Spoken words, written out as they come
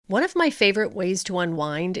One of my favorite ways to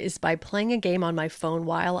unwind is by playing a game on my phone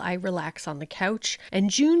while I relax on the couch, and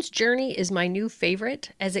June's Journey is my new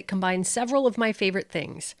favorite as it combines several of my favorite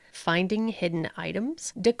things: finding hidden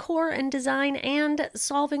items, decor and design, and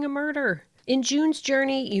solving a murder. In June's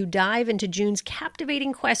Journey, you dive into June's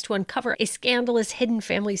captivating quest to uncover a scandalous hidden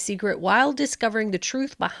family secret while discovering the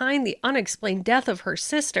truth behind the unexplained death of her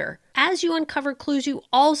sister. As you uncover clues, you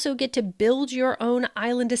also get to build your own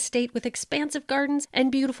island estate with expansive gardens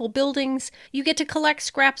and beautiful buildings. You get to collect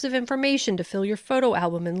scraps of information to fill your photo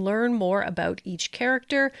album and learn more about each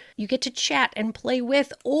character. You get to chat and play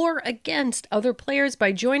with or against other players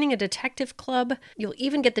by joining a detective club. You'll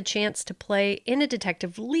even get the chance to play in a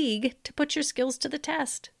detective league to put your skills to the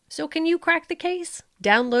test. So can you crack the case?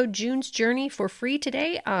 Download June's Journey for free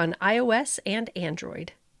today on iOS and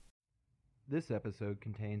Android. This episode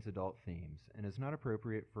contains adult themes and is not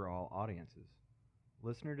appropriate for all audiences.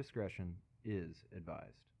 Listener discretion is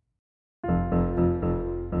advised.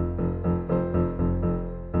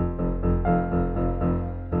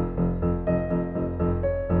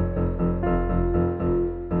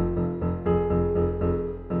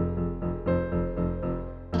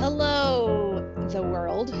 Hello, the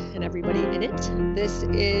world and everybody in it. This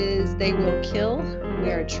is They Will Kill. We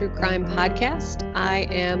are a true crime podcast. I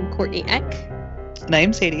am Courtney Eck. And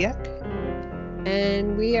I'm Sadie Eck.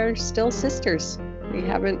 And we are still sisters. We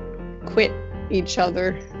haven't quit each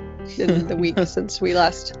other in the week since we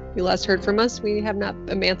last heard from us. We have not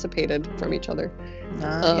emancipated from each other.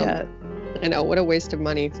 Not yet. I know, what a waste of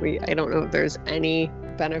money. I don't know if there's any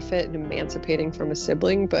benefit in emancipating from a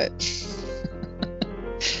sibling, but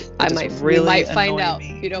we might find out.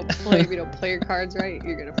 If you don't play your cards right,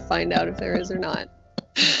 you're gonna find out if there is or not.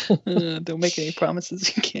 Don't make any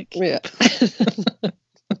promises you can't keep. Yeah.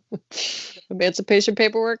 Emancipation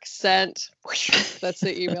paperwork sent. That's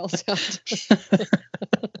the email sound.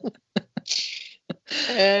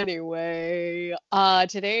 Anyway,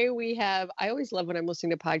 today we have, I always love when I'm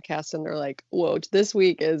listening to podcasts and they're like, whoa, this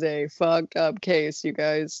week is a fucked up case, you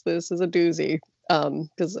guys. This is a doozy.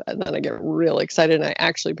 Because then I get real excited and I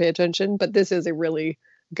actually pay attention. But this is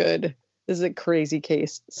a crazy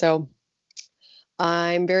case. So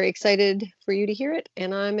I'm very excited for you to hear it.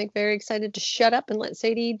 And I'm very excited to shut up and let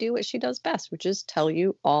Sadie do what she does best, which is tell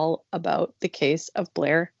you all about the case of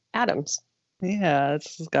Blair Adams. Yeah,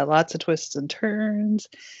 it's got lots of twists and turns.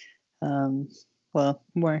 Well,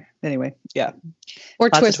 more anyway, yeah.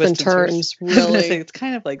 Or twists and turns, really. It's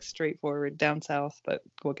kind of like straightforward down south, but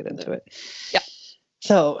we'll get into it. Yeah.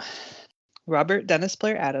 So, Robert Dennis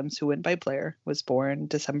Blair Adams, who went by Blair, was born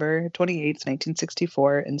December 28th,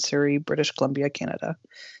 1964 in Surrey, British Columbia, Canada.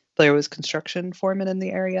 Blair was construction foreman in the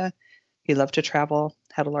area. He loved to travel,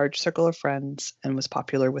 had a large circle of friends, and was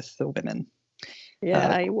popular with the women. Yeah,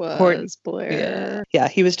 I was Blair. Yeah,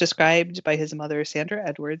 he was described by his mother, Sandra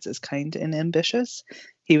Edwards, as kind and ambitious.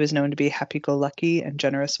 He was known to be happy-go-lucky and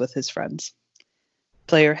generous with his friends.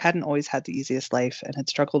 Blair hadn't always had the easiest life and had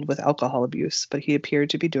struggled with alcohol abuse, but he appeared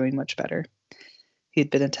to be doing much better. He had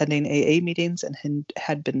been attending AA meetings and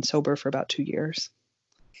had been sober for about 2 years.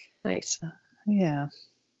 Nice.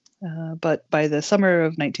 But by the summer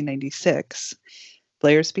of 1996,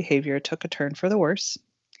 Blair's behavior took a turn for the worse.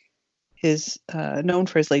 Known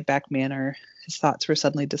for his laid-back manner, his thoughts were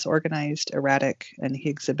suddenly disorganized, erratic, and he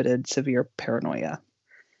exhibited severe paranoia.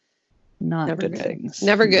 Not good things.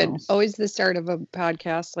 Never good. Always the start of a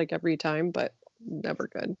podcast, like every time, but never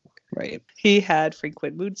good. Right. He had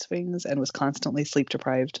frequent mood swings and was constantly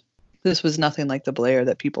sleep-deprived. This was nothing like the Blair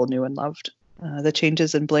that people knew and loved. The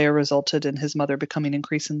changes in Blair resulted in his mother becoming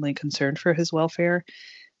increasingly concerned for his welfare.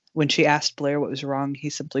 When she asked Blair what was wrong,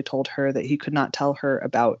 he simply told her that he could not tell her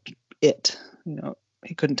about it.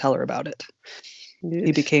 He couldn't tell her about it. Yes.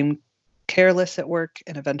 He became careless at work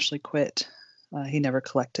and eventually quit. He never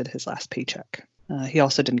collected his last paycheck. He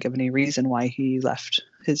also didn't give any reason why he left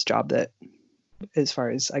his job that, as far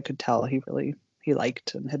as I could tell, he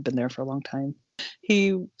liked and had been there for a long time.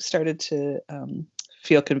 He started to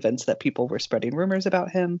feel convinced that people were spreading rumors about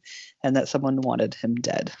him and that someone wanted him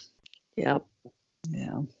dead. Yep.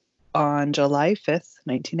 Yeah. On July 5th,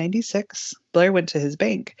 1996, Blair went to his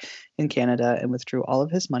bank in Canada and withdrew all of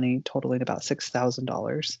his money, totaling about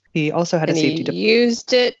 $6,000. He also had a safety deposit. He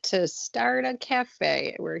used it to start a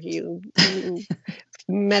cafe where he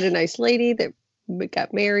met a nice lady that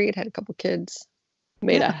got married, had a couple kids,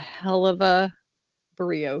 made a hell of a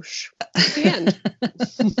brioche at the end.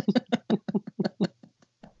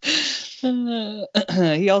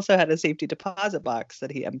 He also had a safety deposit box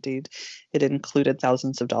that he emptied. It included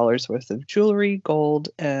thousands of dollars worth of jewelry, gold,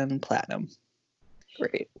 and platinum.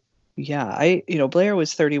 Great. Yeah, Blair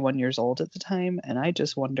was 31 years old at the time, and I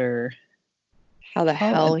just wonder how the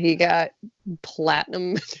hell he got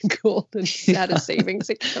platinum and gold and had a savings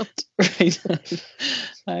account. Right.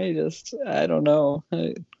 I don't know.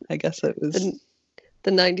 I guess it was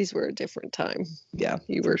the 90s were a different time. Yeah.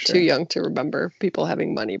 You were too young to remember people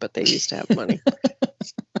having money, but they used to have money.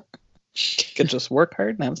 Could just work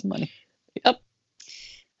hard and have some money.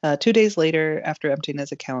 Yep. 2 days later, after emptying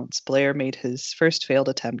his accounts, Blair made his first failed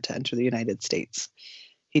attempt to enter the United States.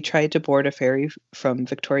 He tried to board a ferry from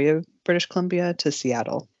Victoria, British Columbia to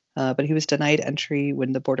Seattle, but he was denied entry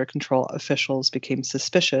when the border control officials became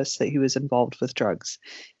suspicious that he was involved with drugs.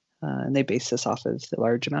 And they based this off of the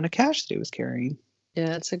large amount of cash that he was carrying.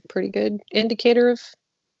 Yeah, it's a pretty good indicator of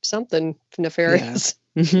something nefarious.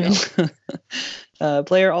 Yeah.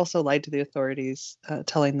 Blair also lied to the authorities,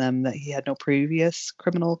 telling them that he had no previous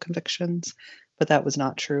criminal convictions, but that was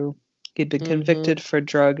not true. He'd been convicted for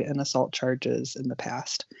drug and assault charges in the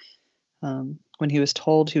past. When he was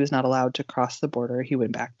told he was not allowed to cross the border, he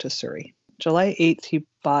went back to Surrey. July 8th, he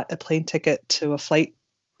bought a plane ticket to a flight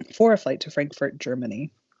to Frankfurt,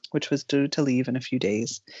 Germany, which was due to leave in a few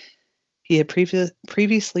days. He had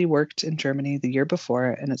previously worked in Germany the year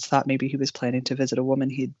before, and it's thought maybe he was planning to visit a woman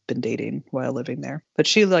he'd been dating while living there. But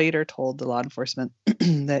she later told the law enforcement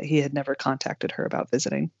that he had never contacted her about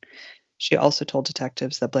visiting. She also told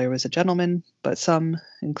detectives that Blair was a gentleman, but some,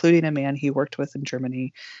 including a man he worked with in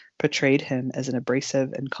Germany, portrayed him as an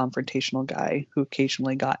abrasive and confrontational guy who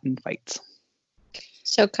occasionally got in fights.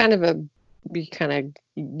 So you're going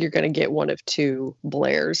to get one of two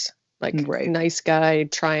Blairs. Like, right. Nice guy,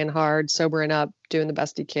 trying hard, sobering up, doing the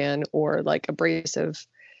best he can, or like abrasive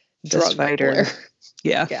drug fighter. Blair.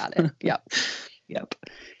 Yeah. Got it. Yep. Yep.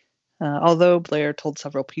 Although Blair told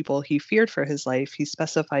several people he feared for his life, he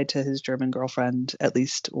specified to his German girlfriend, at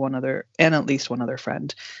least one other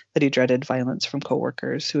friend, that he dreaded violence from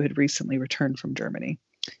coworkers who had recently returned from Germany.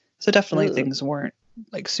 So definitely things weren't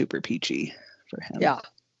like super peachy for him. Yeah.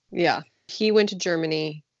 Yeah. He went to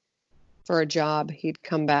Germany for a job. He'd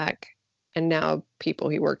come back, and now people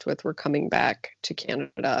he worked with were coming back to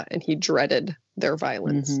Canada, and he dreaded their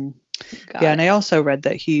violence. And I also read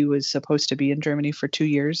that he was supposed to be in Germany for 2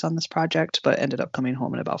 years on this project, but ended up coming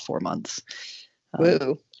home in about 4 months.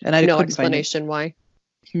 Woo. And I no explanation why.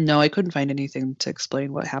 No, I couldn't find anything to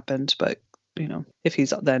explain what happened, but if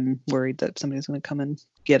he's then worried that somebody's going to come and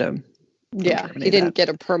get him. Yeah, he didn't get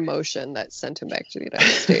a promotion that sent him back to the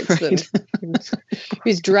United States.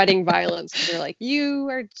 He's dreading violence. They're like, you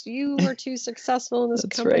are too successful in this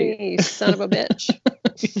company, you son of a bitch.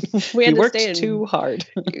 We had to stay too hard.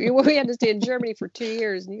 We had to stay in Germany for 2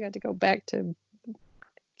 years, and you had to go back to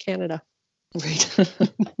Canada. Right.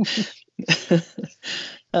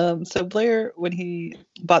 So Blair, when he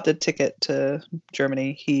bought the ticket to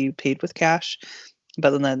Germany, he paid with cash.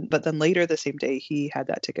 But then later the same day, he had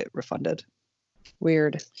that ticket refunded.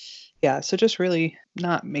 Weird. Yeah, so just really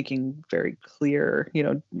not making very clear,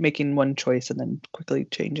 making one choice and then quickly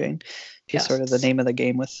changing. Is sort of the name of the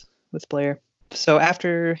game with Blair. So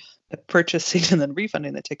after purchasing and then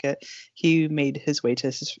refunding the ticket, he made his way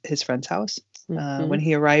to his friend's house. When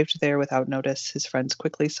he arrived there without notice, his friends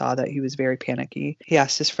quickly saw that he was very panicky. He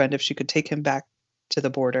asked his friend if she could take him back to the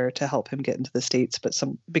border to help him get into the States, but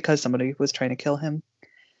because somebody was trying to kill him.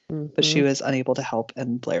 But she was unable to help,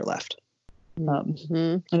 and Blair left.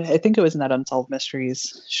 And I think it was in that Unsolved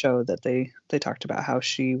Mysteries show that they talked about how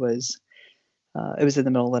she was, it was in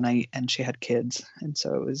the middle of the night and she had kids. And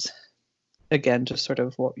so it was, again, just sort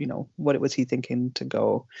of what was he thinking to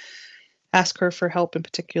go ask her for help in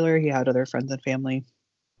particular. He had other friends and family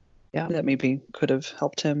that maybe could have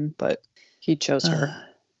helped him, but he chose her.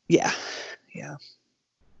 Yeah.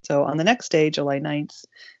 So on the next day, July 9th,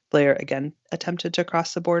 Blair again attempted to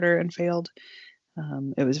cross the border and failed.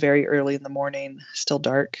 It was very early in the morning, still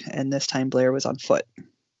dark, and this time Blair was on foot.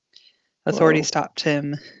 Authorities stopped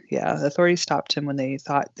him. Yeah, the authorities stopped him when they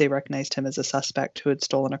thought they recognized him as a suspect who had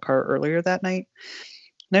stolen a car earlier that night.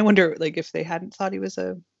 And I wonder, if they hadn't thought he was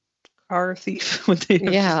a car thief, would they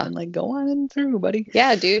have been go on in through, buddy?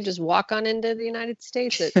 Yeah, dude, just walk on into the United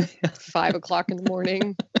States at 5 o'clock in the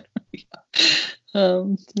morning.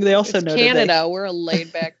 They also noted Canada. We're a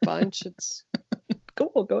laid back bunch. It's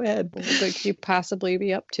cool. Go ahead. What could you possibly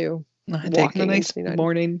be up to? Taking a nice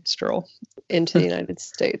morning stroll into the United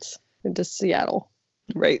States, into Seattle.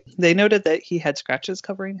 Right. They noted that he had scratches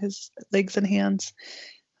covering his legs and hands,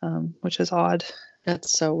 which is odd.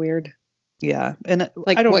 That's so weird. Yeah, and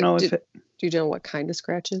I don't know if do you know what kind of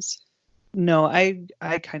scratches? No, I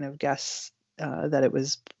kind of guess that it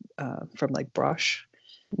was from brush.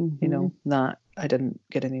 Not. I didn't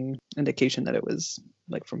get any indication that it was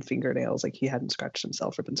like from fingernails, like he hadn't scratched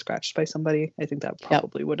himself or been scratched by somebody. I think that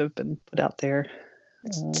probably would have been put out there.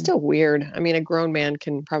 It's still weird. I mean, a grown man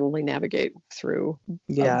can probably navigate through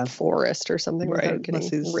a forest or something without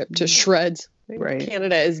getting ripped to shreds. Right.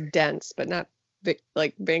 Canada is dense, but not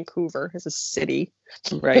like Vancouver is a city.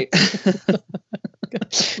 Right.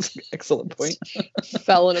 Excellent point.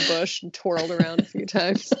 Fell in a bush and twirled around a few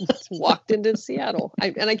times. Walked into Seattle.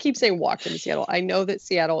 I keep saying walked into Seattle. I know that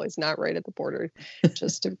Seattle is not right at the border.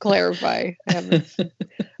 Just to clarify, I have a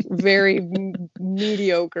very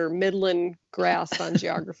mediocre Midland grasp on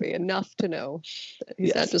geography, enough to know that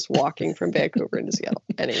he's not just walking from Vancouver into Seattle.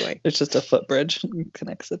 Anyway. It's just a footbridge that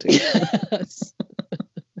connects the two. Yes.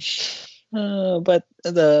 But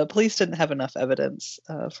the police didn't have enough evidence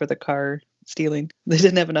for the car stealing. They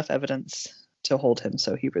didn't have enough evidence to hold him,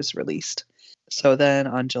 so he was released. So then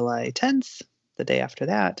on July 10th, the day after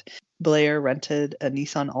that, Blair rented a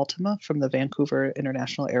Nissan Altima from the Vancouver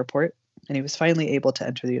International Airport, and he was finally able to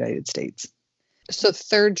enter the United States. So on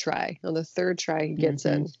the third try, he gets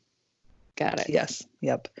in. Got it. Yes.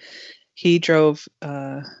 Yep. He drove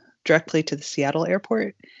directly to the Seattle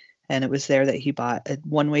airport, and it was there that he bought a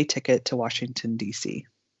one-way ticket to Washington, D.C.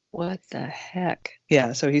 What the heck?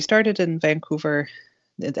 Yeah, so he started in Vancouver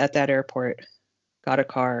at that airport, got a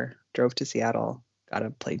car, drove to Seattle, got a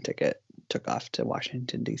plane ticket, took off to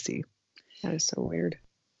Washington, D.C. That is so weird.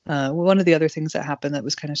 One of the other things that happened that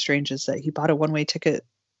was kind of strange is that he bought a one-way ticket,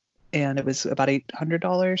 and it was about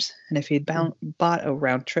 $800. And if he'd bought a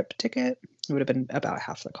round-trip ticket, it would have been about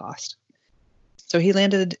half the cost. So he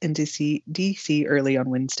landed in DC early on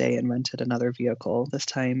Wednesday and rented another vehicle. This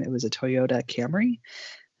time it was a Toyota Camry.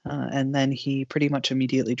 And then he pretty much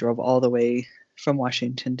immediately drove all the way from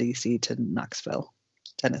Washington, D.C. to Knoxville,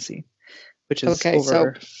 Tennessee, which is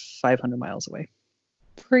over 500 miles away.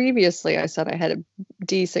 Previously, I said I had a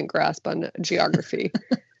decent grasp on geography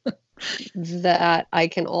that I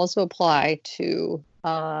can also apply to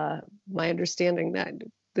my understanding that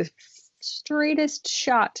the straightest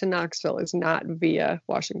shot to Knoxville is not via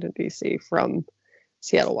Washington, D.C. from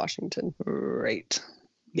Seattle, Washington. Right.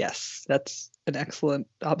 Yes, that's an excellent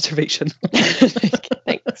observation.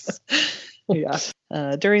 Thanks.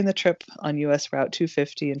 Yeah. During the trip on U.S. Route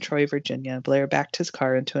 250 in Troy, Virginia, Blair backed his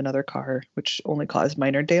car into another car, which only caused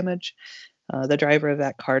minor damage. The driver of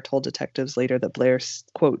that car told detectives later that Blair,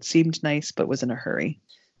 quote, seemed nice but was in a hurry.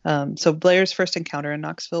 So Blair's first encounter in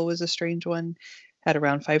Knoxville was a strange one. At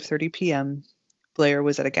around 5:30 p.m., Blair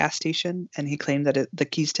was at a gas station, and he claimed that the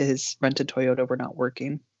keys to his rented Toyota were not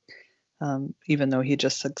working, even though he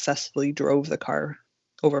just successfully drove the car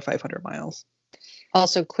over 500 miles.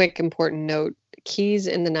 Also, quick important note, keys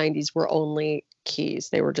in the 90s were only keys.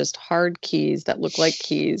 They were just hard keys that looked like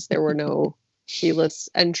keys. There were no keyless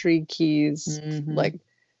entry keys, like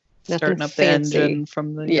starting up fancy. The engine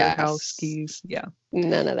from the house keys. Yeah.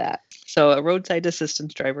 None of that. So a roadside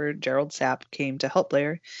assistance driver, Gerald Sapp, came to help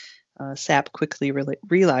Blair. Sapp quickly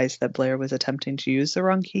realized that Blair was attempting to use the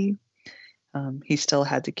wrong key. He still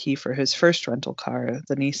had the key for his first rental car,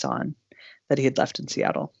 the Nissan, that he had left in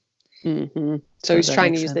Seattle. Mm-hmm. So he's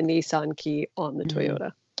trying to use the Nissan key on the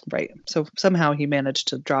Toyota. Right. So somehow he managed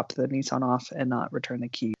to drop the Nissan off and not return the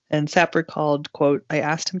key. And Sapp recalled, quote, I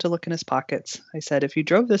asked him to look in his pockets. I said, if you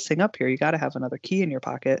drove this thing up here, you got to have another key in your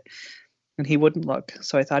pocket. And he wouldn't look.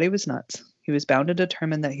 So I thought he was nuts. He was bound to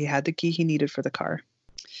determine that he had the key he needed for the car.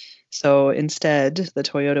 So instead, the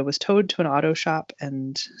Toyota was towed to an auto shop,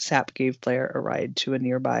 and Sapp gave Blair a ride to a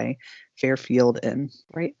nearby Fairfield Inn.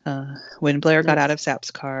 Right. When Blair got out of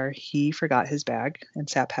Sapp's car, he forgot his bag, and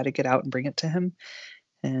Sapp had to get out and bring it to him.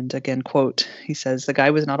 And again, quote, he says, the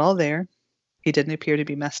guy was not all there. He didn't appear to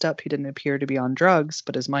be messed up. He didn't appear to be on drugs,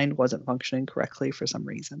 but his mind wasn't functioning correctly for some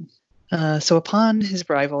reason. So upon his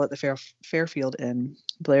arrival at the Fairfield Inn,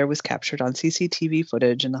 Blair was captured on CCTV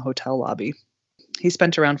footage in the hotel lobby. He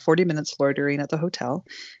spent around 40 minutes loitering at the hotel.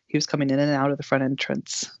 He was coming in and out of the front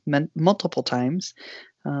entrance multiple times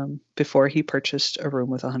before he purchased a room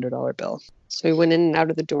with a $100 bill. So he went in and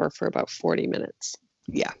out of the door for about 40 minutes.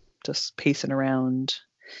 Yeah, just pacing around.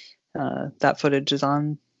 That footage is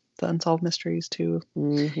on the Unsolved Mysteries too.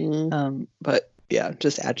 Mm-hmm. But yeah,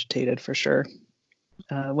 just agitated for sure.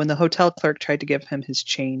 When the hotel clerk tried to give him his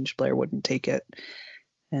change, Blair wouldn't take it.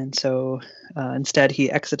 And so instead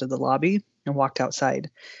he exited the lobby and walked outside.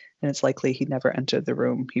 And it's likely he never entered the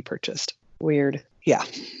room he purchased. Weird. Yeah.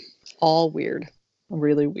 All weird.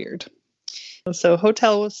 Really weird. So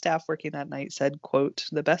hotel staff working that night said, quote,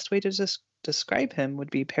 the best way to describe him would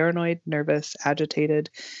be paranoid, nervous, agitated,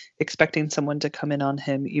 expecting someone to come in on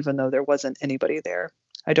him even though there wasn't anybody there.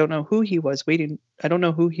 I don't know who he was waiting. I don't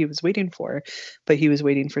know who he was waiting for, but he was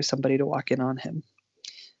waiting for somebody to walk in on him.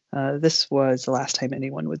 This was the last time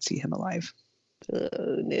anyone would see him alive. Oh,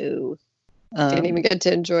 no. Didn't even get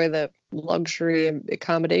to enjoy the luxury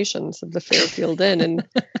accommodations of the Fairfield Inn in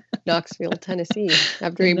Knoxville, Tennessee,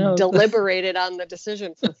 after he deliberated on the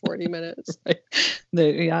decision for 40 minutes.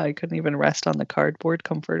 Yeah, I couldn't even rest on the cardboard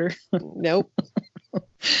comforter. Nope.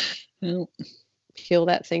 Nope. Peel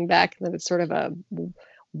that thing back, and then it's sort of a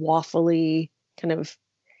waffly, kind of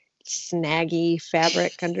snaggy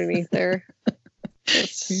fabric underneath there.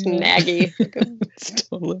 Snaggy. Like It's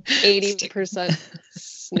totally 80%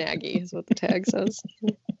 snaggy is what the tag says.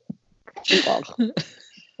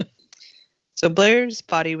 So Blair's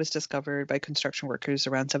body was discovered by construction workers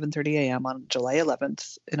around 7:30 a.m. on July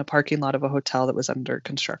 11th in a parking lot of a hotel that was under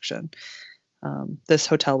construction. This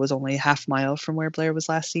hotel was only a half mile from where Blair was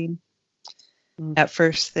last seen. At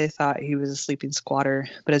first, they thought he was a sleeping squatter,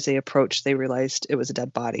 but as they approached, they realized it was a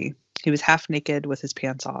dead body. He was half naked with his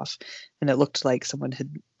pants off, and it looked like someone had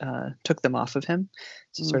took them off of him.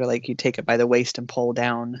 So sort of like you take it by the waist and pull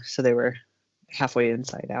down, so they were halfway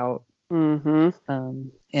inside out. Mm-hmm.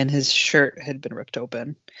 And his shirt had been ripped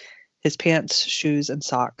open. His pants, shoes, and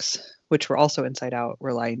socks, which were also inside out,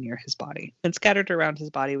 were lying near his body. And scattered around his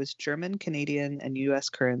body was German, Canadian, and U.S.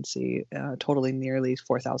 currency, totaling nearly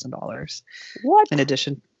 $4,000. What? In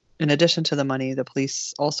addition to the money, the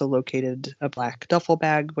police also located a black duffel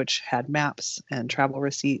bag, which had maps and travel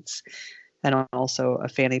receipts, and also a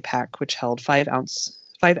fanny pack, which held 5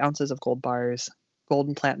 ounces of gold bars, gold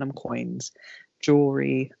and platinum coins,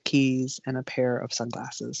 jewelry, keys, and a pair of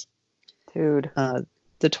sunglasses. Dude.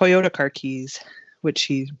 The Toyota car keys, which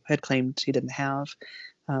he had claimed he didn't have,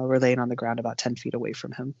 were laying on the ground about 10 feet away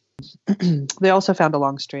from him. They also found a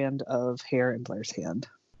long strand of hair in Blair's hand.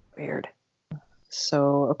 Weird.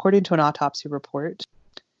 So, according to an autopsy report,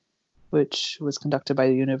 which was conducted by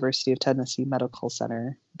the University of Tennessee Medical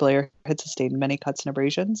Center, Blair had sustained many cuts and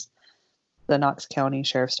abrasions. The Knox County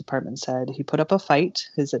Sheriff's Department said he put up a fight.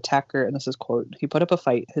 His attacker, and this is quote, he put up a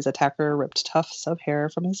fight. His attacker ripped tufts of hair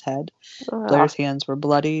from his head. Blair's hands were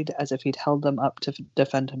bloodied as if he'd held them up to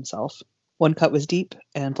defend himself. One cut was deep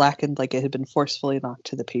and blackened like it had been forcefully knocked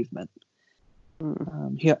to the pavement.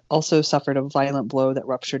 He also suffered a violent blow that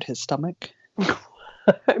ruptured his stomach.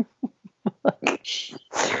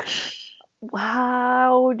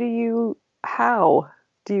 How do you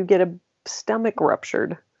get a stomach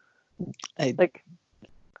ruptured?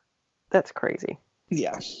 That's crazy.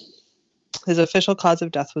 Yeah. His official cause of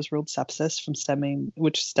death was ruled sepsis,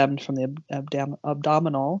 which stemmed from the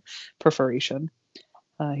abdominal perforation.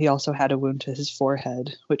 He also had a wound to his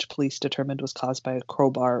forehead, which police determined was caused by a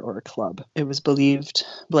crowbar or a club. It was believed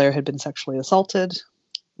Blair had been sexually assaulted,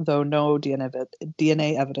 though no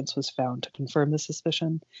DNA evidence was found to confirm the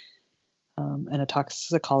suspicion. And a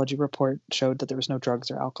toxicology report showed that there was no drugs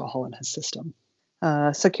or alcohol in his system.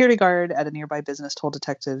 A security guard at a nearby business told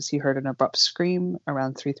detectives he heard an abrupt scream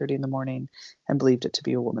around 3:30 in the morning and believed it to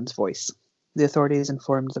be a woman's voice. The authorities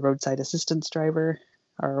informed the roadside assistance driver,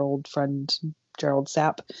 our old friend Gerald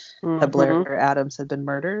Sapp, that Blair Adams had been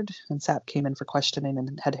murdered, and Sapp came in for questioning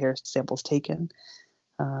and had hair samples taken.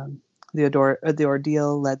 The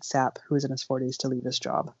ordeal led Sapp, who was in his 40s, to leave his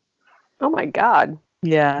job. Oh my God.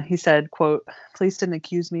 Yeah, he said, quote, "Police didn't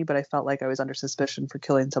accuse me, but I felt like I was under suspicion for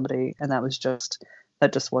killing somebody, and that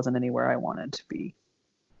just wasn't anywhere I wanted to be."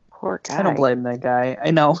 Poor guy. I don't blame that guy. I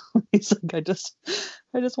know. He's like, I just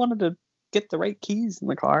wanted to get the right keys in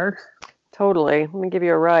the car. Totally. Let me give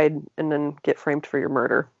you a ride and then get framed for your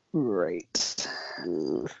murder. Right.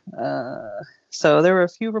 So there were a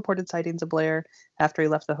few reported sightings of Blair after he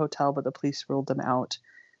left the hotel, but the police ruled them out.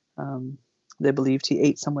 They believed he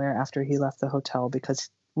ate somewhere after he left the hotel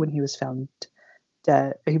because he was found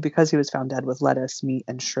dead with lettuce, meat,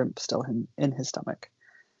 and shrimp still in his stomach.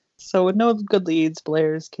 So with no good leads,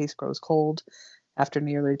 Blair's case grows cold. After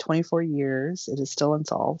nearly 24 years, it is still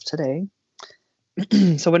unsolved today.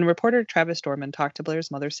 So when reporter Travis Dorman talked to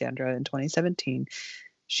Blair's mother, Sandra, in 2017,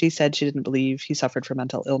 she said she didn't believe he suffered from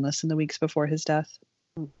mental illness in the weeks before his death.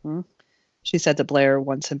 She said that Blair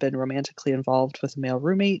once had been romantically involved with a male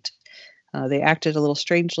roommate. They acted a little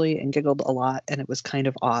strangely and giggled a lot, and it was kind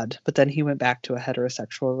of odd. But then he went back to a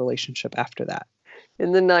heterosexual relationship after that.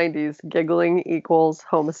 In the 90s, giggling equals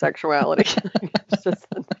homosexuality. It's just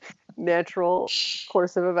a natural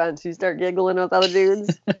course of events. You start giggling with other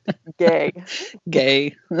dudes, gay.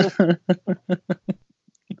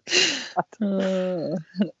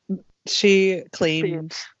 She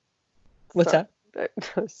claimed... What's that? I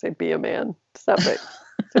say be a man. Stop it.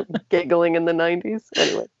 So giggling in the 90s.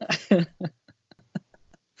 Anyway.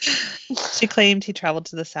 She claimed he traveled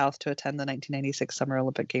to the South to attend the 1996 Summer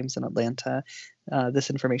Olympic Games in Atlanta. This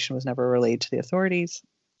information was never relayed to the authorities.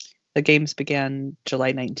 The games began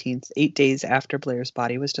July 19th, 8 days after Blair's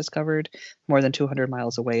body was discovered, more than 200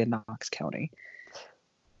 miles away in Knox County.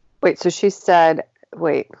 Wait, so she said,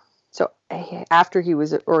 so after he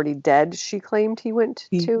was already dead, she claimed he went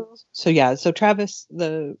to? So Travis,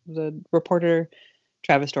 the reporter,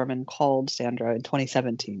 Travis Dorman, called Sandra in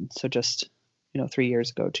 2017, so just 2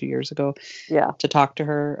 years ago, to talk to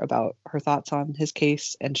her about her thoughts on his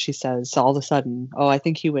case. And she says all of a sudden, I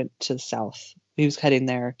think he went to the South. He was heading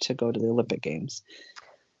there to go to the Olympic Games.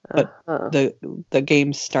 But the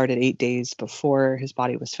games started 8 days before his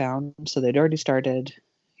body was found, so they'd already started.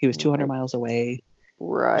 He was 200 miles away.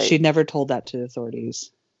 Right. She never told that to the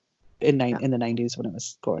authorities in the 90s when it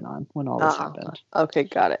was going on, when all this happened. Okay,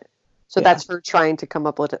 got it. So that's her trying to come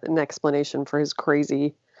up with an explanation for his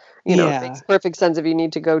crazy, it makes perfect sense. If you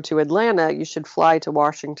need to go to Atlanta, you should fly to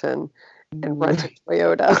Washington and rent a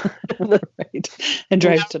Toyota. Right. And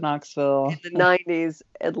drive to Knoxville. In the 90s,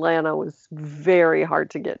 Atlanta was very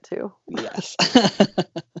hard to get to. Yes.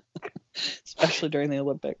 Especially during the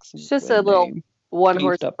Olympics. It's just a little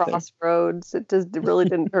one-horse crossroads. It really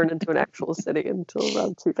didn't turn into an actual city until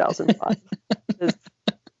around 2005. That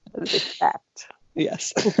is a fact.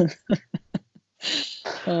 Yes.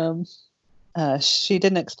 She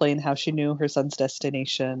didn't explain how she knew her son's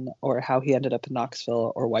destination or how he ended up in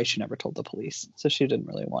Knoxville or why she never told the police. So she didn't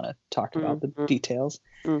really want to talk about the details.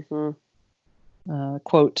 Mm-hmm.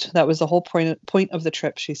 Quote, "That was the whole point of the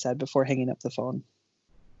trip," she said before hanging up the phone.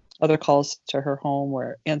 Other calls to her home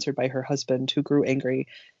were answered by her husband, who grew angry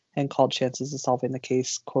and called chances of solving the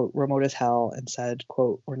case, quote, remote as hell, and said,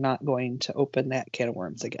 quote, "We're not going to open that can of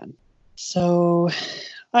worms again." So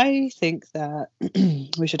I think that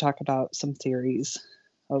we should talk about some theories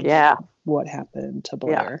of what happened to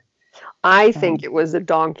Blair. I think it was a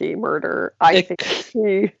donkey murder. I think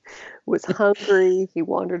he was hungry. He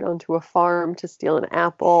wandered onto a farm to steal an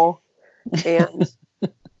apple, and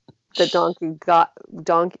the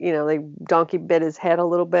donkey bit his head a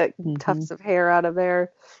little bit, tufts of hair out of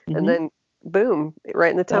there, and then boom,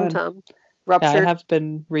 right in the tum-tum. Ruptured. Yeah, I have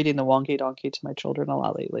been reading The Wonky Donkey to my children a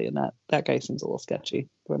lot lately, and that guy seems a little sketchy.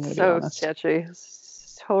 I'm going to be honest. Sketchy.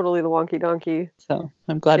 Totally the Wonky Donkey. So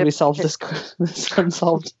I'm glad we solved this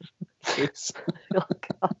unsolved case.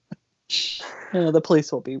 The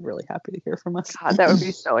police will be really happy to hear from us. God, that would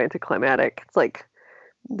be so anticlimactic. It's like,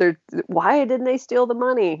 why didn't they steal the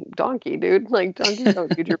money? Donkey, dude. Like, donkeys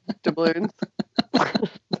don't need your doubloons.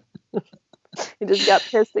 He just got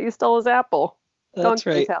pissed that you stole his apple. That's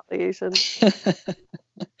right. Retaliation.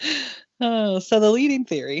 So the leading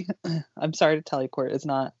theory, I'm sorry to tell you, Court, is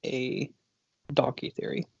not a donkey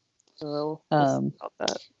theory. Oh, about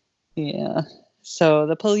that. Yeah. So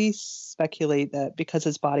the police speculate that because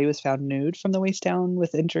his body was found nude from the waist down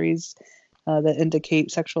with injuries that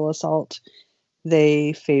indicate sexual assault,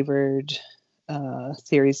 they favored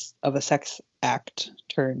theories of a sex act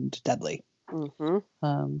turned deadly.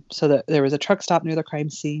 Mm-hmm. So that there was a truck stop near the crime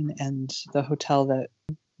scene, and the hotel that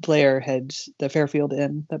the Fairfield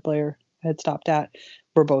Inn that Blair had stopped at,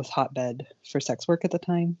 were both hotbed for sex work at the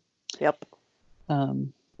time. Yep.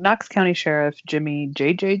 Knox County Sheriff Jimmy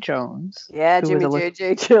J.J. Jones. Yeah, Jimmy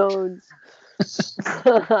J.J. Jones.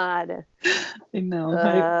 God. I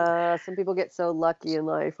know. Some people get so lucky in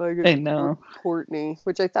life. I know. Courtney,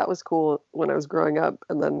 which I thought was cool when I was growing up,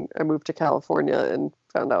 and then I moved to California and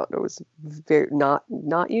found out it was very not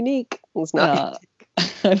unique. It was not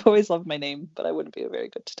unique. I've always loved my name, but I wouldn't be a very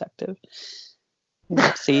good detective.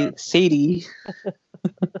 Sadie.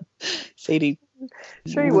 Sadie.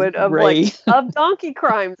 Sure you would. Of donkey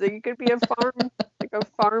crimes. Like, you could be a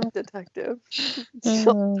farm detective.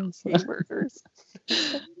 Donkey murders.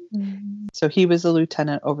 So he was a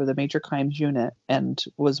lieutenant over the major crimes unit and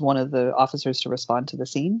was one of the officers to respond to the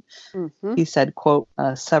scene. Mm-hmm. He said, quote,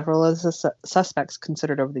 "Several of the suspects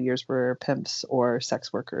considered over the years were pimps or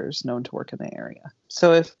sex workers known to work in the area."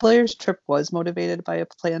 So if Blair's trip was motivated by a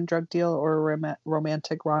planned drug deal or a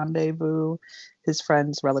romantic rendezvous, his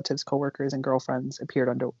friends, relatives, coworkers, and girlfriends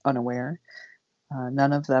appeared unaware.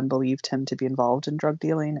 None of them believed him to be involved in drug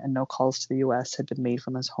dealing, and no calls to the U.S. had been made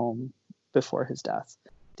from his home before his death.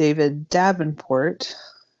 David Davenport,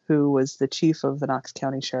 who was the chief of the Knox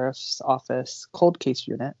County Sheriff's Office Cold Case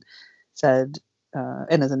Unit, said,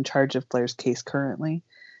 and is in charge of Blair's case currently,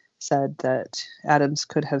 said that Adams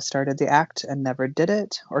could have started the act and never did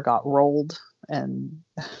it, or got rolled. And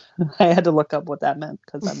I had to look up what that meant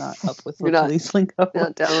because I'm not up with the police lingo. You're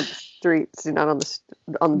not down on the streets. You're not on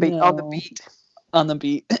the beat. on the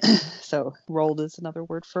beat. So rolled is another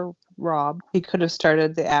word for rob. He could have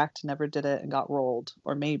started the act, never did it, and got rolled.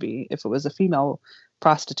 Or maybe if it was a female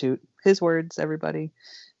prostitute, his words, everybody,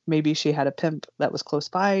 maybe she had a pimp that was close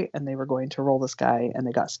by and they were going to roll this guy and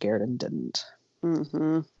they got scared and didn't.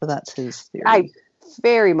 Mm-hmm. So that's his theory. I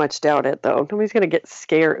very much doubt it, though. Nobody's going to get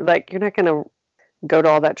scared. Like, you're not going to go to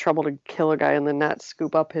all that trouble to kill a guy and then not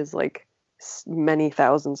scoop up his, like, many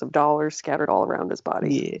thousands of dollars scattered all around his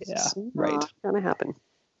body. Yeah, It's right. not going to happen.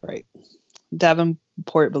 Right.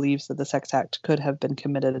 Davenport believes that the sex act could have been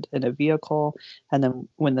committed in a vehicle, and then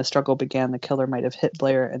when the struggle began, the killer might have hit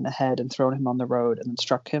Blair in the head and thrown him on the road and then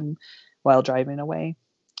struck him while driving away.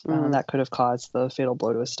 That could have caused the fatal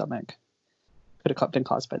blow to his stomach. Could have been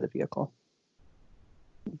caused by the vehicle.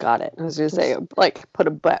 Got it. I was going to say, like, put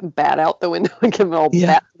a bat out the window and give him all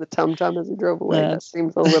bat to the tum-tum as he drove away. That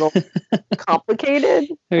seems a little complicated.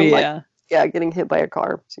 Yeah. Getting hit by a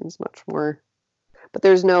car seems much more. But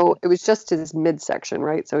there's no, it was just his midsection,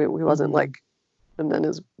 right? So he wasn't like, and then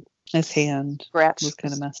his hand scratch was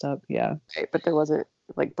kind of messed up. Yeah. Right, but there wasn't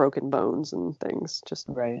like broken bones and things. Just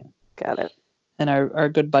right. Got it. And our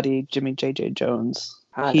good buddy, Jimmy J.J. Jones,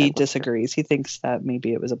 he disagrees. He thinks that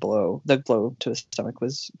maybe it was a blow. The blow to his stomach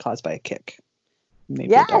was caused by a kick.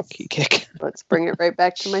 Maybe a donkey kick. Let's bring it right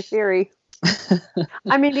back to my theory.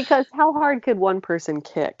 I mean, because how hard could one person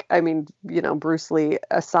kick? I mean, Bruce Lee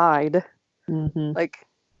aside. Mm-hmm. Like,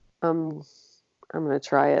 I'm gonna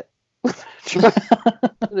try it. I'm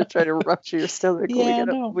gonna try to rupture your stomach. Yeah,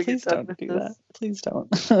 please don't do that. Please don't.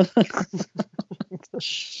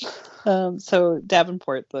 So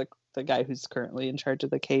Davenport, the guy who's currently in charge of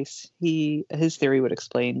the case, his theory would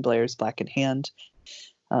explain Blair's blackened hand.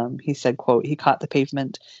 He said, quote, he caught the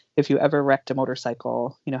pavement. If you ever wrecked a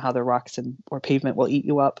motorcycle, you know how the rocks or pavement will eat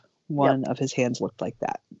you up. One of his hands looked like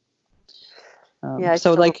that.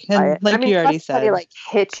 So like you already said, like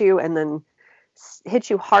hit you and then hit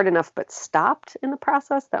you hard enough but stopped in the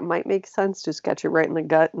process, that might make sense. Just get you right in the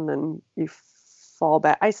gut and then you fall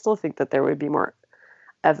back. I still think that there would be more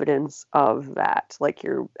evidence of that, like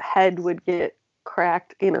your head would get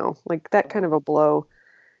cracked, like that kind of a blow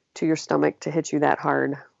to your stomach to hit you that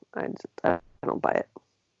hard. I don't buy it.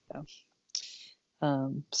 Yeah.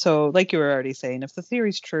 So like you were already saying, if the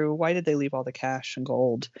theory's true, why did they leave all the cash and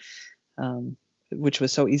gold, which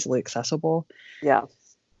was so easily accessible? Yeah.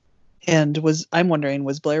 And I'm wondering,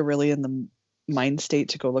 was Blair really in the mind state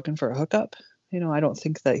to go looking for a hookup? I don't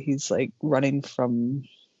think that he's like running from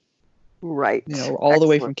right. All the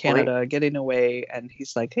way from Canada, getting away, and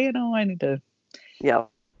he's like, hey, I need to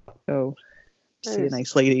go see a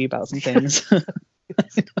nice lady about some things.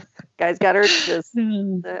 Guys got urges.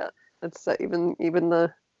 That's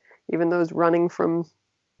even those running from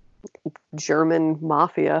German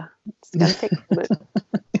mafia. It's gotta take a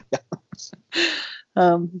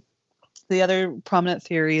minute. The other prominent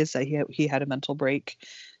theory is that he had a mental break.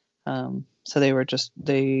 So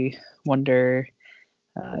they wonder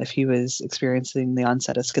if he was experiencing the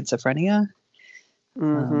onset of schizophrenia,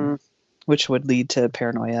 which would lead to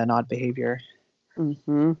paranoia and odd behavior.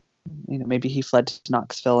 Mm-hmm. Maybe he fled to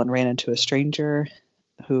Knoxville and ran into a stranger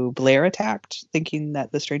who Blair attacked, thinking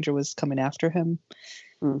that the stranger was coming after him.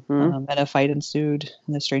 And a fight ensued,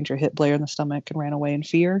 and the stranger hit Blair in the stomach and ran away in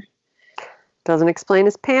fear. Doesn't explain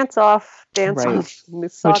his pants off. Dance off.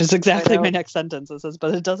 Which is exactly my next sentence. It says,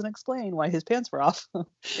 but it doesn't explain why his pants were off.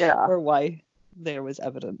 Yeah. Or why there was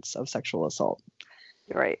evidence of sexual assault.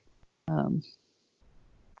 Right. God,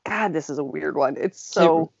 this is a weird one. It's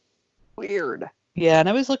so weird. Yeah, and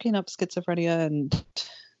I was looking up schizophrenia, and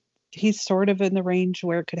he's sort of in the range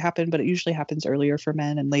where it could happen, but it usually happens earlier for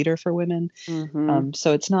men and later for women.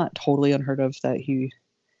 So it's not totally unheard of that he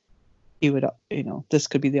would, this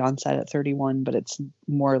could be the onset at 31, but it's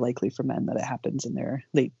more likely for men that it happens in their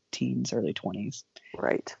late teens, early 20s.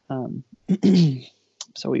 Right.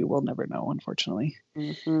 So we will never know, unfortunately.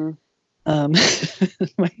 My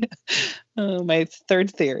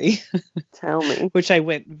third theory. Tell me. Which I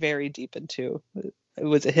went very deep into. It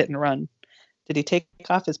was a hit and run. Did he take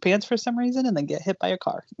off his pants for some reason and then get hit by a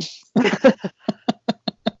car?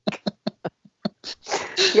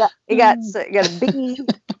 Yeah, he got a bee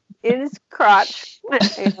in his crotch,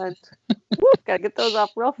 and gotta get those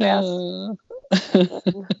off real fast.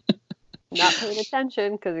 Not paying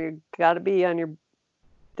attention because you gotta be on your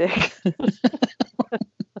dick.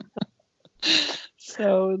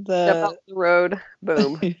 So step out the road,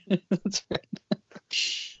 boom. That's right.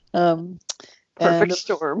 Perfect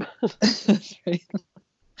storm. That's right.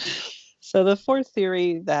 So the fourth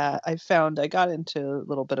theory that I found, I got into a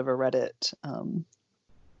little bit of a Reddit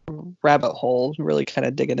rabbit hole, really kind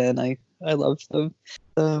of digging in. I love the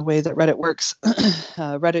way that Reddit works.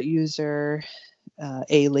 Reddit user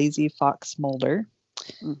a lazy fox Mulder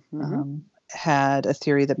had a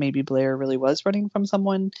theory that maybe Blair really was running from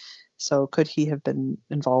someone. So could he have been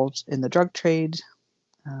involved in the drug trade?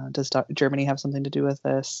 Does Germany have something to do with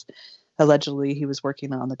this? Allegedly, he was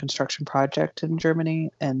working on the construction project in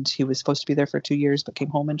Germany, and he was supposed to be there for 2 years, but came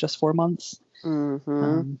home in just 4 months.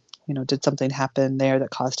 Did something happen there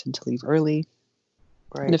that caused him to leave early?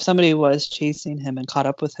 Right. And if somebody was chasing him and caught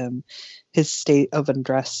up with him, his state of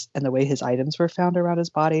undress and the way his items were found around his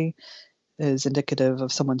body is indicative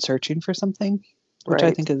of someone searching for something, which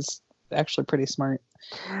I think is actually pretty smart.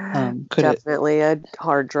 Definitely a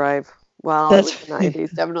hard drive. Well, it was the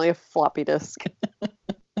 90s. Definitely a floppy disk.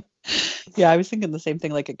 Yeah, I was thinking the same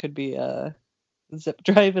thing. Like it could be a zip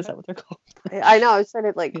drive. Is that what they're called? I know. I said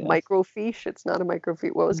it like microfiche. It's not a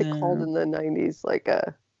microfiche. What was it called in the 90s? Like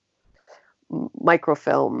a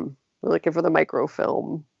microfilm. We're looking for the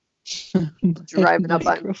microfilm. Driving up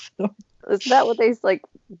on. Isn't that what they like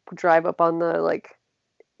drive up on the like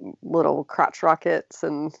little crotch rockets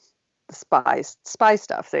and the spy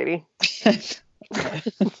stuff, Sadie?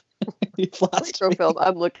 Microfilm.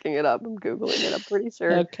 I'm looking it up. I'm Googling it. I'm pretty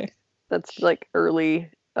sure that's like early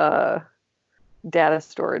data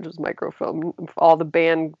storage was microfilm. All the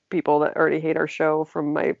band people that already hate our show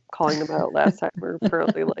from my calling them out last time are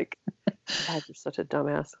apparently like, God, you're such a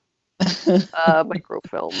dumbass.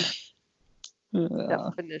 Microfilm.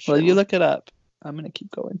 Definition. Well, you look it up. I'm going to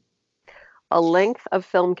keep going. A length of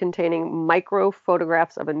film containing micro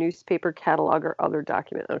photographs of a newspaper catalog or other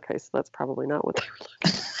document. Okay, so that's probably not what they were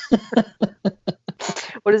looking for.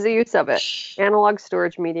 What is the use of it? Analog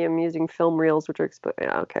storage medium using film reels, which are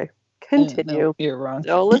okay. Continue. No, you're wrong.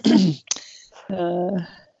 Oh, listen.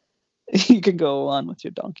 You can go on with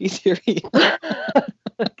your donkey theory.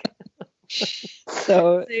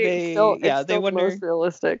 So they wonder the most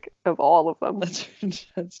realistic of all of them.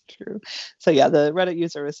 That's true. So yeah, the Reddit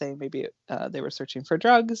user was saying maybe they were searching for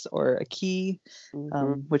drugs or a key,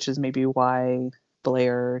 which is maybe why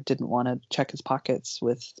Blair didn't want to check his pockets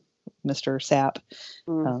with Mr. Sapp.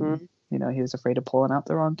 He was afraid of pulling out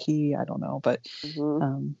the wrong key. I don't know, but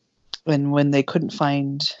and when they couldn't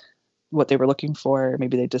find what they were looking for,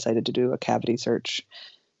 maybe they decided to do a cavity search,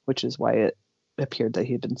 which is why it appeared that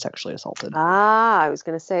he had been sexually assaulted. I was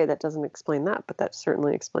going to say that doesn't explain that, but that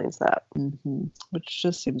certainly explains that. Which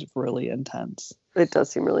just seems really intense. It does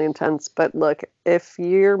seem really intense, but look, if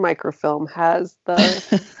your microfilm has the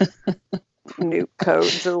nuke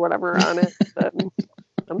codes or whatever on it, then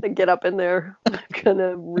I'm going to get up in there. I'm going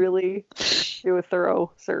to really do a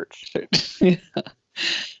thorough search.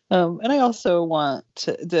 And I also want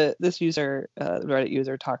to, this user, Reddit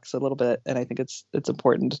user, talks a little bit, and I think it's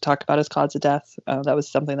important to talk about his cause of death. That was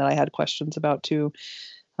something that I had questions about too.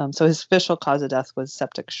 So his official cause of death was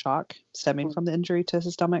septic shock stemming from the injury to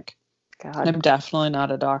his stomach. God. I'm definitely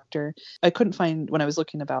not a doctor. I couldn't find, when I was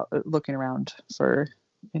looking around for,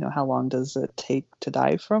 how long does it take to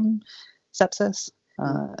die from sepsis?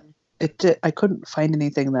 I couldn't find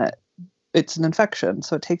anything that it's an infection,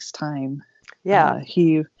 so it takes time. Yeah.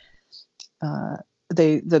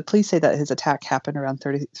 The police say that his attack happened around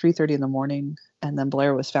 3:30 in the morning, and then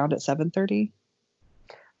Blair was found at 7:30.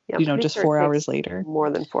 Yeah, just 4 hours later. More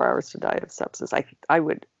than 4 hours to die of sepsis. I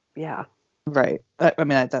would, yeah. Right. I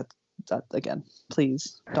mean, that again,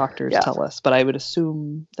 please, doctors tell us, but I would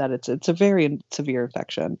assume that it's a very severe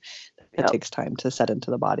infection. It takes time to set into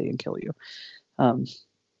the body and kill you.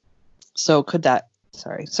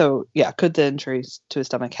 Could the injuries to his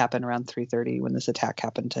stomach happen around 3:30 when this attack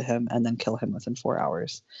happened to him, and then kill him within 4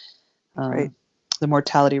 hours? Right. The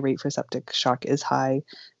mortality rate for septic shock is high,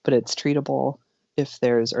 but it's treatable if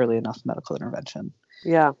there's early enough medical intervention.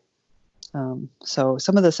 Yeah. So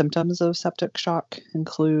some of the symptoms of septic shock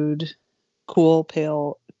include cool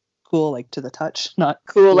like to the touch, not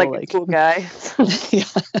cool like a cool guy. Yeah.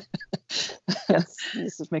 Yes.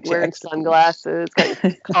 This is wearing sunglasses, got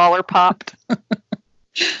your collar popped.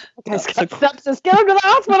 Guy's got sepsis. Get him to the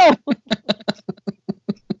hospital.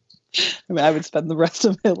 I mean, I would spend the rest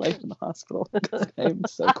of my life in the hospital because I'm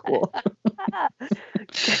so cool.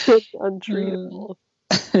 It's untreatable.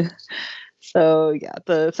 So yeah,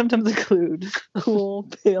 the symptoms include cool,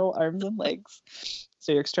 pale arms and legs.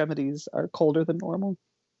 So your extremities are colder than normal,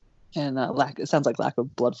 and it sounds like lack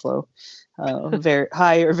of blood flow. Very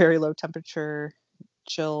high or very low temperature,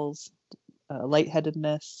 chills,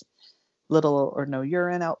 lightheadedness, little or no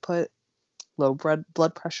urine output, low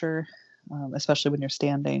blood pressure, especially when you're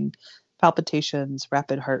standing, palpitations,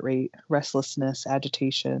 rapid heart rate, restlessness,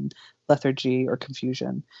 agitation, lethargy, or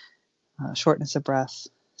confusion, shortness of breath,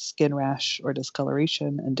 skin rash or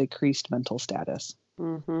discoloration, and decreased mental status.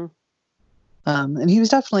 Mm-hmm. And he was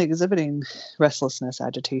definitely exhibiting restlessness,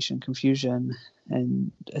 agitation, confusion,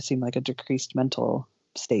 and it seemed like a decreased mental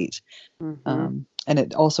state. Mm-hmm. And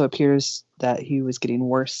it also appears that he was getting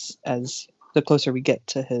worse as the closer we get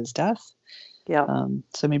to his death. Yeah.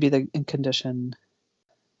 So maybe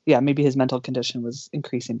maybe his mental condition was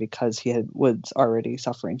increasing because was already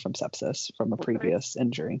suffering from sepsis from a previous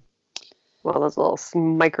injury. Well, those little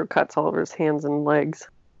micro cuts all over his hands and legs.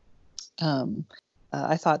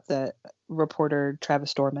 I thought that reporter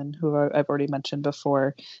Travis Dorman, who I've already mentioned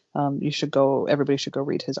before, everybody should go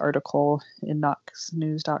read his article in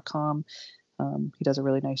knoxnews.com. He does a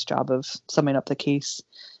really nice job of summing up the case.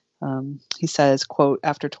 He says, quote,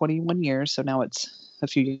 after 21 years, so now it's a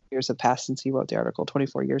few years have passed since he wrote the article,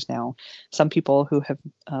 24 years now, some people who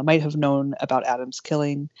might have known about Adam's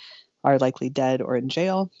killing are likely dead or in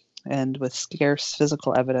jail, and with scarce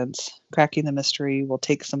physical evidence, cracking the mystery will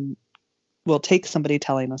take somebody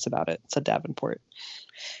telling us about it, said Davenport.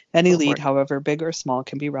 Any lead, however big or small,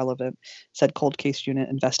 can be relevant, said Cold Case Unit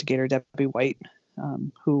investigator Debbie White,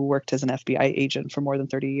 who worked as an FBI agent for more than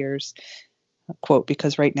 30 years. Quote,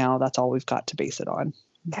 because right now that's all we've got to base it on.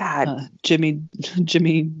 God. Jimmy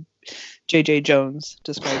J.J. Jones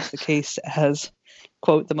describes the case as,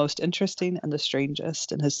 quote, the most interesting and the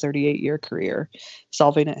strangest in his 38-year career.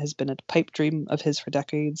 Solving it has been a pipe dream of his for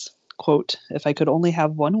decades. Quote, if I could only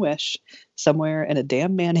have one wish, somewhere in a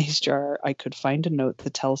damn mayonnaise jar, I could find a note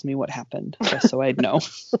that tells me what happened, just so I'd know.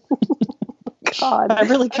 God. I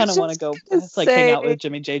really kind of want to go hang out with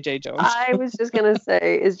Jimmy J.J. Jones. I was just going to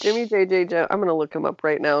say, is Jimmy J.J. Jones, I'm going to look him up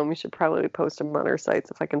right now, and we should probably post him on our sites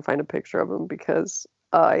if I can find a picture of him, because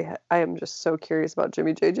I am just so curious about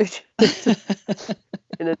Jimmy J.J. Jones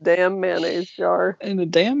in a damn mayonnaise jar. In a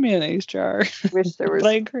damn mayonnaise jar. Wish there was. But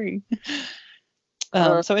I agree.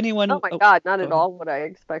 So anyone... Oh my God, not at all what I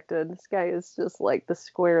expected. This guy is just like the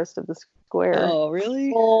squarest of the square. Oh,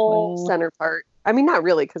 really? Full center part. I mean, not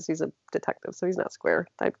really, because he's a detective, so he's not square.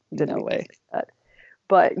 I didn't no way. That.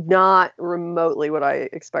 But not remotely what I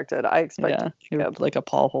expected. I expected like a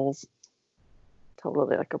Paul Holes.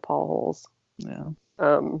 Totally like a Paul Holes. Yeah.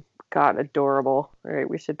 God, adorable. All right,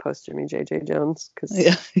 we should post Jimmy J.J. Jones, because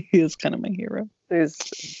he is kind of my hero. This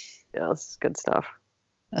is good stuff.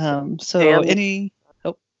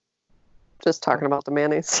 Just talking about the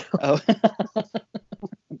mayonnaise. Oh.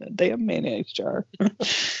 Damn mayonnaise jar.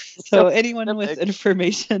 So anyone with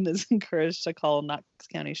information is encouraged to call Knox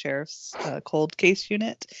County Sheriff's Cold Case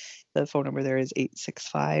Unit. The phone number there is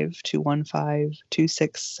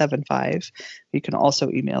 865-215-2675. You can also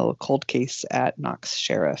email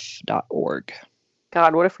coldcase@knoxsheriff.org.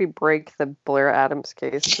 God, what if we break the Blair Adams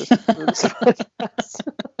case? I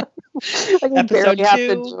can barely have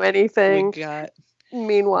to do anything.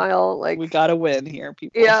 Meanwhile, we gotta win here,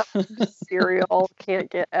 people. Yeah, Serial can't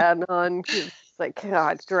get Adnan. He's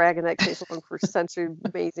God, dragging that case along for centuries.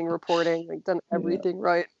 Amazing reporting, done everything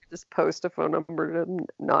right. Just post a phone number to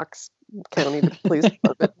Knox County Police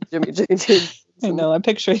Department. Jimmy J.J. I know. I'm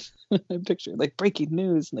picturing breaking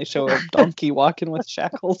news, and they show a donkey walking with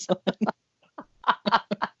shackles on.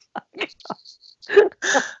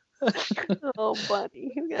 Oh,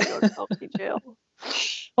 buddy, you gotta go to donkey jail.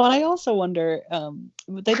 Well, I also wonder,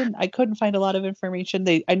 I couldn't find a lot of information.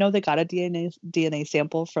 I know they got a DNA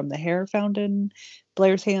sample from the hair found in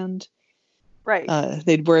Blair's hand. Right.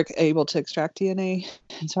 They were able to extract DNA.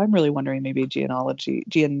 And so I'm really wondering maybe genealogy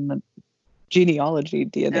DNA,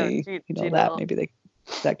 that maybe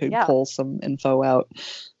that could pull some info out.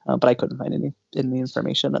 But I couldn't find any in the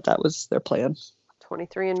information that was their plan.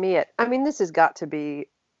 23andMe it. I mean, this has got to be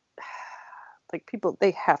people,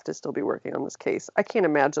 they have to still be working on this case. I can't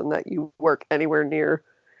imagine that you work anywhere near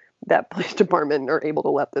that police department and are able to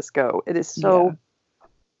let this go. It is so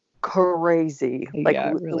crazy.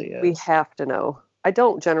 It really is. We have to know. I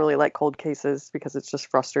don't generally like cold cases because it's just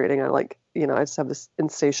frustrating. I just have this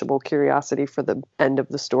insatiable curiosity for the end of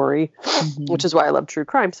the story, which is why I love true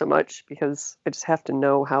crime so much, because I just have to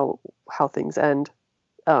know how things end.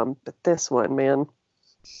 But this one, man,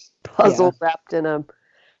 puzzle wrapped in a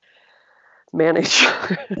mayonnaise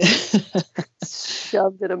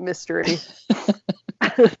shoved in a mystery.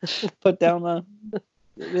 Put down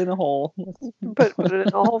in a hole. Put it in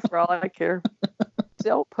a hole for all I care.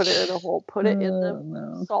 Don't put it in a hole. Put it in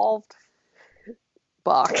the solved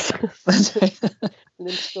box. And then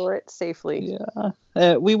store it safely.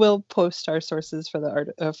 Yeah. We will post our sources for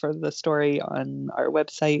the story on our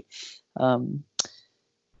website.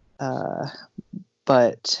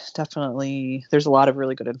 But definitely there's a lot of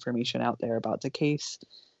really good information out there about the case.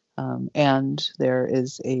 And there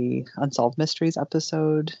is a Unsolved Mysteries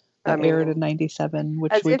episode that aired in 97,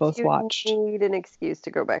 which we both watched. You need an excuse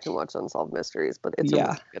to go back and watch Unsolved Mysteries, but it's a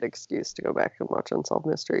really good excuse to go back and watch Unsolved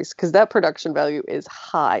Mysteries because that production value is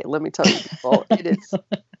high. Let me tell you, people,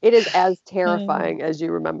 it is as terrifying as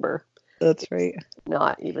you remember. That's right.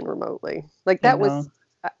 Not even remotely. Like that was,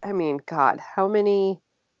 I mean, God, how many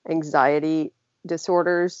anxiety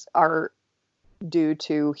disorders are due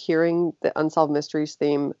to hearing the Unsolved Mysteries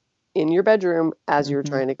theme in your bedroom as you were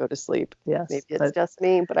trying to go to sleep? Yes. Maybe it's just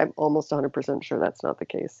me, but I'm almost 100% sure that's not the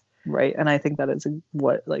case. Right. And I think that is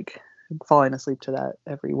what, like, falling asleep to that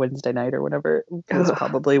every Wednesday night or whatever is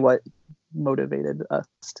probably what motivated us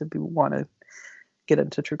to want to get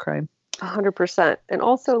into true crime. 100%. And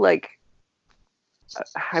also, like,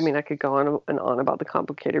 I mean, I could go on and on about the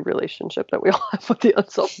complicated relationship that we all have with the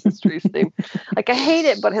Unsolved Mysteries theme. Like, I hate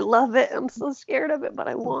it, but I love it. I'm so scared of it, but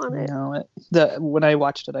I want it. No, when I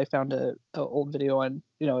watched it, I found a old video on,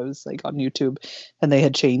 it was like on YouTube, and they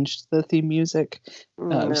had changed the theme music.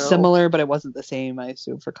 It was similar, but it wasn't the same, I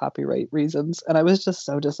assume, for copyright reasons. And I was just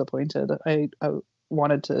so disappointed. I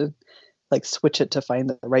wanted to, like, switch it to find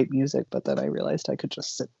the right music, but then I realized I could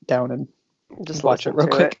just sit down and just watch it real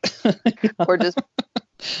quick. Or just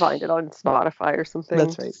find it on Spotify or something.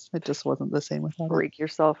 That's right. It just wasn't the same without it. Freak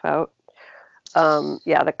yourself out.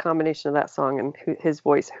 The combination of that song and his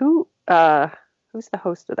voice. Who's the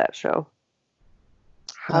host of that show?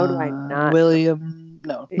 How do I not? William.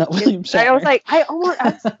 No, not William Shatner. I was like, I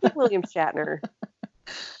was thinking William Shatner.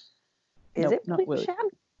 Is it not William Shatner?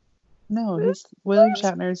 No, William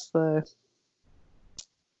Shatner's the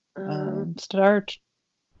Star Trek.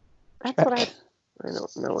 That's what I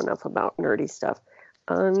don't know enough about nerdy stuff.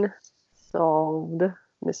 Unsolved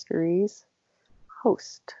Mysteries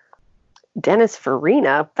host. Dennis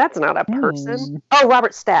Farina. That's not a person. Oh,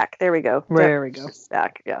 Robert Stack. There we go. There we go.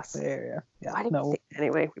 Stack. Yes. There. Yeah.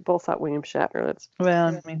 Anyway, we both thought William Shatner. That's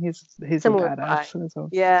I mean, he's similar a badass in his own.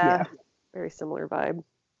 Yeah. Very similar vibe.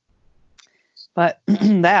 But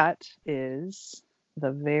that is the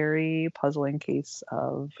very puzzling case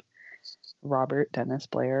of Robert Dennis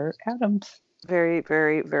Blair Adams. Very,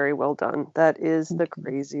 very, very well done. That is the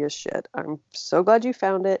craziest shit. I'm so glad you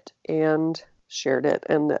found it and shared it,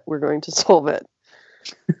 and that we're going to solve it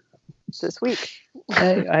this week.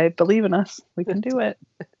 I believe in us. We can do it.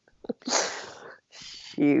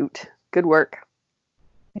 Shoot. Good work.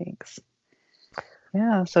 Thanks.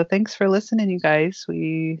 Yeah, so thanks for listening, you guys.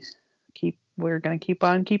 We're going to keep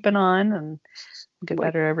on keeping on and get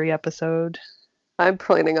better every episode. I'm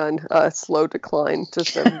planning on a slow decline,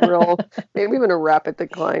 just a real, maybe even a rapid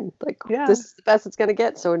decline. Like, this is the best it's going to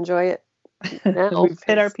get, so enjoy it now. We've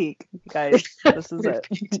hit our peak, guys. This is it.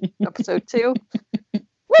 Episode 2.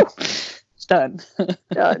 Woo! Done.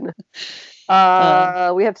 Done.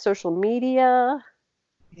 We have social media.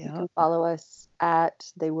 Yeah. You can follow us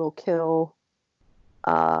at They Will Kill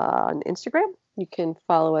on Instagram. You can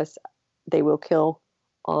follow us, They Will Kill,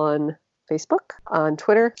 on Facebook, on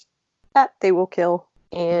Twitter, at They Will Kill,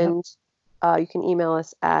 and you can email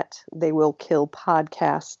us at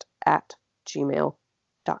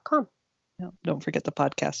theywillkillpodcast@gmail.com. Don't forget the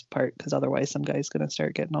podcast part, because otherwise some guy's going to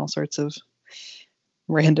start getting all sorts of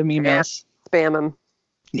random emails. Spam them.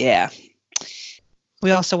 Yeah.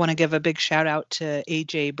 We also want to give a big shout out to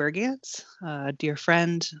AJ Bergantz, a dear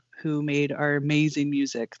friend who made our amazing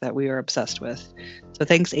music that we are obsessed with. So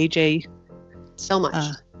thanks, AJ. So much.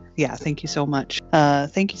 Thank you so much.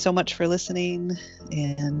 Thank you so much for listening,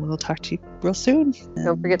 and we'll talk to you real soon.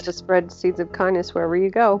 Don't forget to spread seeds of kindness wherever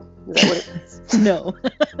you go. Is that what it is? No.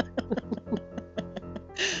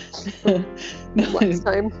 Last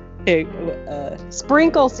time. Hey,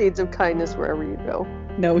 sprinkle seeds of kindness wherever you go.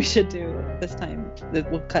 No, we should do this time.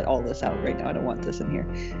 We'll cut all this out right now. I don't want this in here.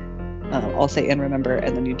 I'll say and remember,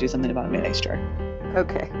 and then you do something about a mayonnaise jar.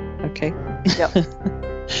 Okay. Okay. Yep.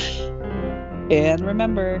 And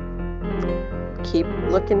remember, keep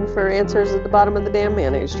looking for answers at the bottom of the damn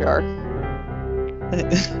mayonnaise jar.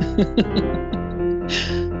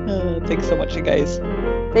 Thanks so much, you guys.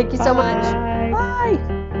 Thank you so much. Bye.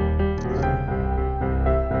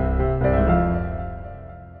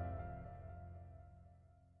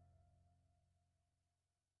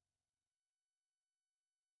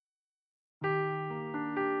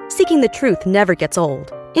 Seeking the truth never gets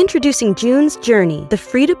old. Introducing June's Journey, the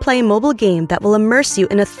free-to-play mobile game that will immerse you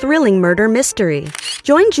in a thrilling murder mystery.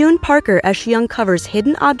 Join June Parker as she uncovers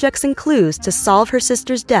hidden objects and clues to solve her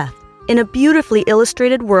sister's death in a beautifully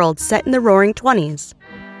illustrated world set in the Roaring '20s.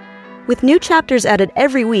 With new chapters added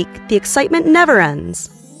every week, the excitement never ends.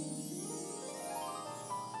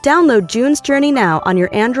 Download June's Journey now on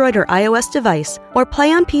your Android or iOS device, or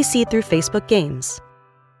play on PC through Facebook Games.